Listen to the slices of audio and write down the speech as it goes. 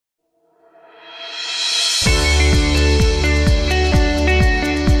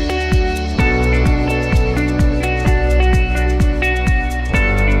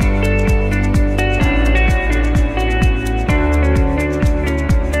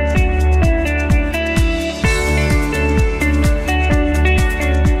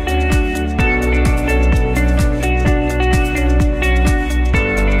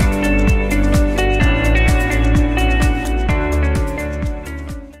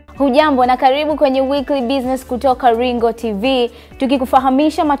Hujambo na karibu kwenye Weekly Business kutoka Ringo TV,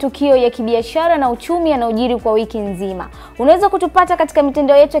 tukikufahamisha matukio ya kibiashara na uchumi yanayojiri kwa wiki nzima. Unaweza kutupata katika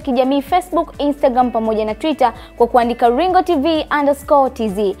mitandao yetu ya kijamii Facebook, Instagram pamoja na Twitter kwa kuandika Ringo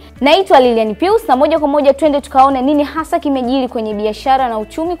TV_TZ. Naitwa Lilian Pius na moja kwa moja twende tukaone nini hasa kimejiri kwenye biashara na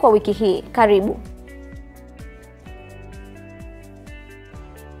uchumi kwa wiki hii. Karibu.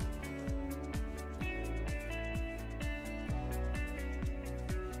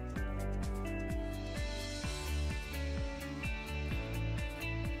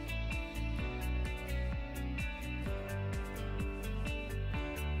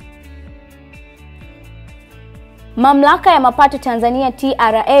 Mamlaka ya mapato Tanzania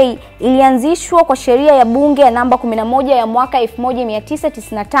TRA ilianzishwa kwa sheria ya bunge ya namba 11 ya mwaka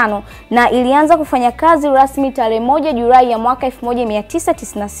 1995 na ilianza kufanya kazi rasmi tarehe 1 Julai ya mwaka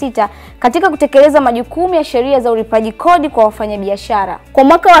 1996 katika kutekeleza majukumu ya sheria za ulipaji kodi kwa wafanyabiashara. Kwa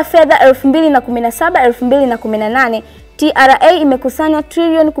mwaka wa fedha 2017-2018 TRA imekusanya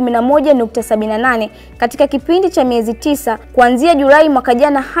trilioni 11.78 katika kipindi cha miezi 9 kuanzia Julai mwaka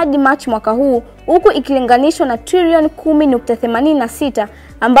jana hadi Machi mwaka huu, huku ikilinganishwa na trilioni 10.86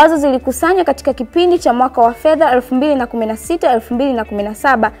 ambazo zilikusanywa katika kipindi cha mwaka wa fedha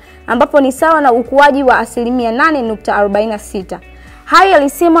 2016-2017 ambapo ni sawa na ukuaji wa asilimia 8.46. Hayo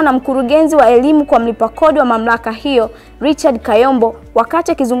yalisemwa na mkurugenzi wa elimu kwa mlipa kodi wa mamlaka hiyo Richard Kayombo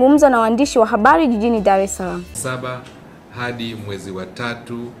wakati akizungumza na waandishi wa habari jijini Dar es Salaam. Hadi mwezi wa 3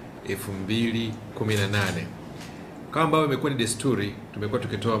 2018. Kama ambavyo imekuwa ni desturi, tumekuwa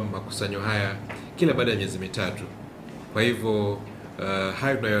tukitoa makusanyo haya kila baada ya miezi mitatu. Kwa hivyo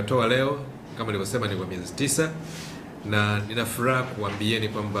haya tunayotoa leo kama nilivyosema ni kwa miezi 9, na nina furaha kuambieni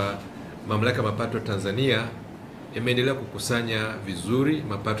kwamba mamlaka ya mapato Tanzania imeendelea kukusanya vizuri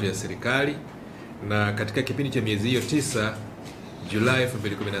mapato ya serikali, na katika kipindi cha miezi hiyo 9 Julai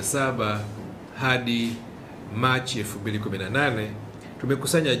 2017 hadi Machi 2018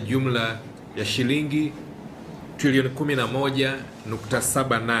 tumekusanya jumla ya shilingi trilioni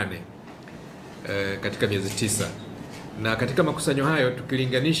 11.78 katika miezi 9. Na katika makusanyo hayo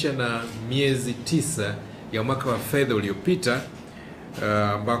tukilinganisha na miezi 9 ya mwaka wa fedha uliopita,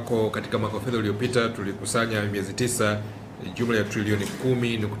 ambako katika mwaka wa fedha uliopita tulikusanya miezi 9 jumla ya trilioni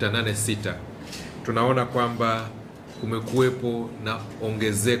 10.86, tunaona kwamba kumekuwepo na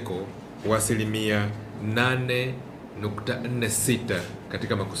ongezeko wa asilimia 8.46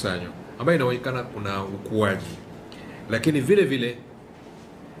 katika makusanyo, ambayo inaonekana kuna ukuaji. Lakini vile vile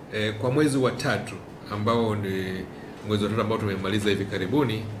kwa mwezi wa 3 ambao ni mwezi wa 3 ambao tumemaliza hivi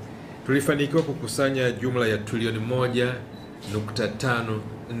karibuni, tulifanikiwa kukusanya jumla ya trilioni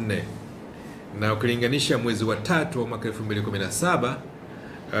 1.54, na ukilinganisha mwezi wa 3 wa mwaka 2017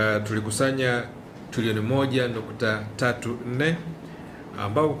 tulikusanya trilioni 1.34,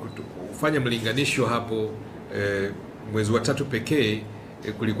 ambao kufanya mlinganisho hapo mwezi wa 3 pekee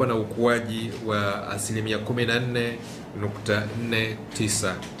kulikuwa na ukuaji wa asilimia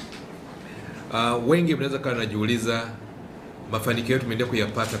 14.49. Wengi mnaweza kuwa najiuliza mafanikio yetu tumeendelea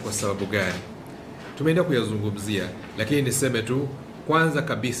kuyapata kwa sababu gani? Tumeendelea kuyazungumzia, lakini niseme tu kwanza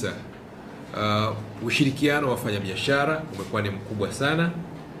kabisa ushirikiano wa wafanyabiashara umekuwa ni mkubwa sana,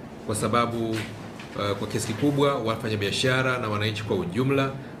 kwa sababu kwa kiasi kikubwa wafanyabiashara na wananchi kwa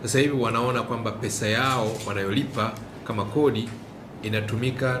ujumla sasa hivi wanaona kwamba pesa yao wanayolipa kama kodi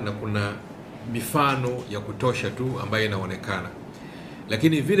inatumika na kuna mifano ya kutosha tu ambayo inaonekana.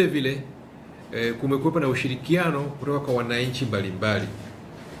 Lakini vile vile kumekuwepo na ushirikiano kutoka kwa wananchi mbalimbali,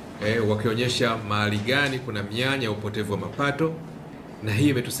 wakionyesha mahali gani kuna mianya ya upotevu wa mapato, na hii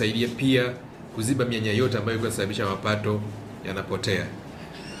imetusaidia pia kuziba mianya yote ambayo inasababisha mapato yanapotea.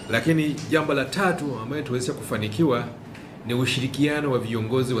 Lakini jambo la 3 ambalo tuweza kufanikiwa ni ushirikiano wa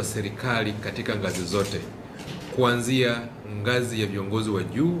viongozi wa serikali katika ngazi zote, kuanzia ngazi ya viongozi wa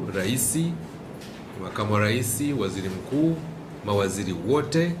juu, rais, makamu wa rais, waziri mkuu, mawaziri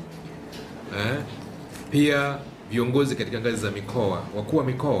wote, pia viongozi katika ngazi za mikoa, wakuu wa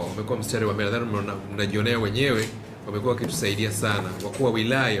mikoa wamekuwa mstari wa mbele, mnajionea wenyewe, wamekuwa wakitusaidia sana. Wakuu wa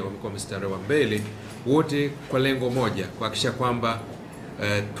wilaya wamekuwa mstari wa mbele, wote kwa lengo moja, kuhakikisha kwamba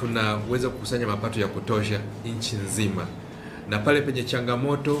tunaweza kukusanya mapato ya kutosha nchi nzima, na pale penye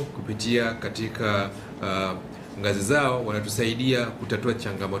changamoto kupitia katika ngazi zao wanatusaidia kutatua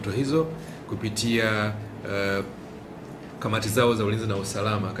changamoto hizo kupitia kamati zao za ulinzi na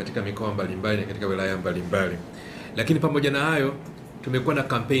usalama katika mikoa mbalimbali na katika wilaya mbalimbali. Lakini pamoja na hayo tumekuwa na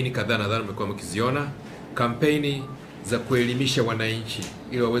kampeni kadhaa, nadhani mmekuwa mkiziona, kampeni za kuelimisha wananchi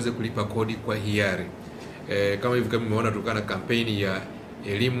ili waweze kulipa kodi kwa hiari. Kama hivi kama mmeona tukana kampeni ya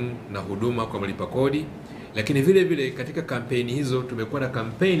elimu na huduma kwa mlipa kodi. Lakini vile vile katika kampeni hizo tumekuwa na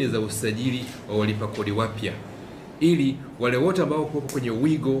kampeni za usajili wa walipa kodi wapya, ili wale wote ambao wako kwenye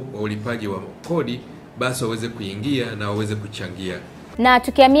wigo wa ulipaji wa kodi basi waweze kuingia na waweze kuchangia. Na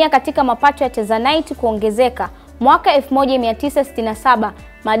tukihamia katika mapato ya Tanzanite kuongezeka, mwaka 1967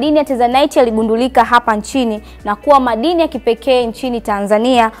 madini ya Tanzanite yaligundulika hapa nchini na kuwa madini ya kipekee nchini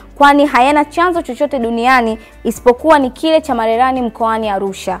Tanzania, kwani hayana chanzo chochote duniani isipokuwa ni kile cha Marerani mkoani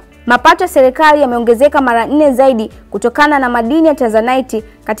Arusha. Mapato ya serikali yameongezeka mara 4 zaidi kutokana na madini ya Tanzanite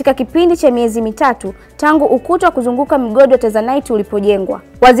katika kipindi cha miezi mitatu tangu ukuta wa kuzunguka migodi ya Tanzanite ulipojengwa.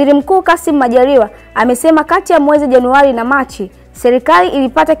 Waziri Mkuu Kassim Majaliwa amesema kati ya mwezi Januari na Machi serikali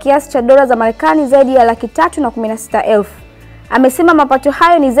ilipata kiasi cha dola za Marekani zaidi ya 316,000. Amesema mapato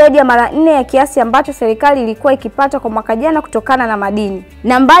hayo ni zaidi ya mara 4 ya kiasi ambacho serikali ilikuwa ikipata kwa mwaka jana kutokana na madini.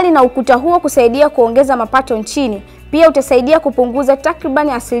 Na mbali na ukuta huo kusaidia kuongeza mapato nchini, pia utasaidia kupunguza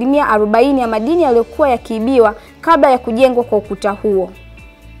takribani 40% ya madini yaliyokuwa yakiibiwa kabla ya kujengwa kwa ukuta huo.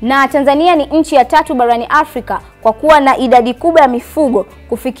 Na Tanzania ni nchi ya 3 barani Afrika kwa kuwa na idadi kubwa ya mifugo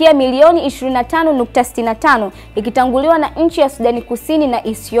kufikia milioni 25.65 ikitanguliwa na nchi ya Sudani Kusini na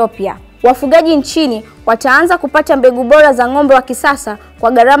Ethiopia. Wafugaji nchini wataanza kupata mbegu bora za ng'ombe wa kisasa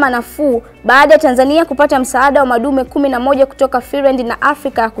kwa gharama nafuu baada ya Tanzania kupata msaada wa madume 11 kutoka Finland na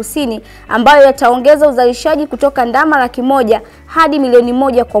Afrika ya Kusini, ambayo yataongeza uzalishaji kutoka ndama 100,000 hadi milioni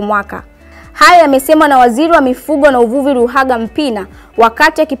 1 kwa mwaka. Haya yamesemwa na Waziri wa Mifugo na Uvuvi Ruhaga Mpina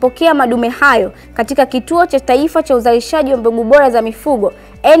wakati akipokea madume hayo katika Kituo cha Taifa cha Uzalishaji wa Mbegu Bora za Mifugo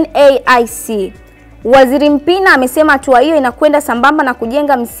NAIC. Waziri Mpina amesema hatua hiyo inakwenda sambamba na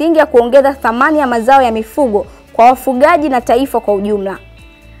kujenga msingi ya kuongeza thamani ya mazao ya mifugo kwa wafugaji na taifa kwa ujumla.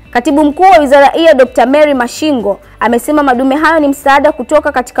 Katibu Mkuu wa Wizara hiyo Dr. Mary Mashingo amesema madume hayo ni msaada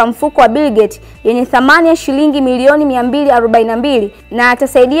kutoka katika mfuko wa Bill Gates yenye thamani ya shilingi milioni 242 na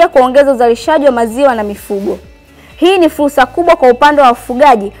atasaidia kuongeza uzalishaji wa maziwa na mifugo. Hii ni fursa kubwa kwa upande wa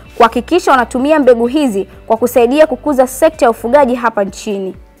wafugaji kuhakikisha wanatumia mbegu hizi kwa kusaidia kukuza sekta ya ufugaji hapa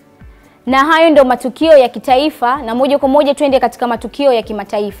nchini. Na hayo ndio matukio ya kitaifa, na moja kwa moja twende katika matukio ya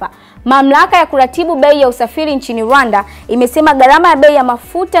kimataifa. Mamlaka ya kuratibu bei ya usafiri nchini Rwanda imesema gharama ya bei ya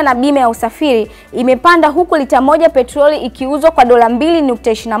mafuta na bima ya usafiri imepanda, huku lita moja petroli ikiuzwa kwa dola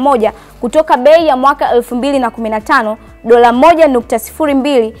 2.21 kutoka bei ya mwaka 2015 dola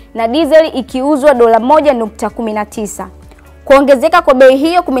 1.02 na diesel ikiuzwa dola 1.19. Kuongezeka kwa bei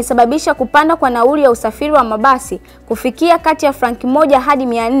hiyo kumesababisha kupanda kwa nauli ya usafiri wa mabasi kufikia kati ya franki 1 hadi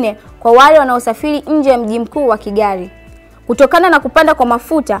 400 kwa wale wanaosafiri nje ya mji mkuu wa Kigali. Kutokana na kupanda kwa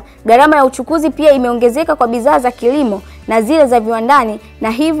mafuta, gharama ya uchukuzi pia imeongezeka kwa bidhaa za kilimo na zile za viwandani, na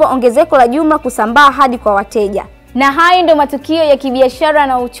hivyo ongezeko la jumla kusambaa hadi kwa wateja. Na hayo ndio matukio ya kibiashara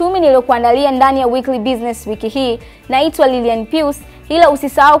na uchumi niliyokuandalia ndani ya Weekly Business wiki hii. Naitwa Lilian Pius, ila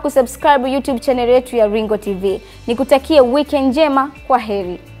usisahau kusubscribe YouTube channel yetu ya Ringo TV. Nikutakie weekend njema, kwa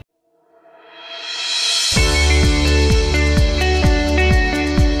heri.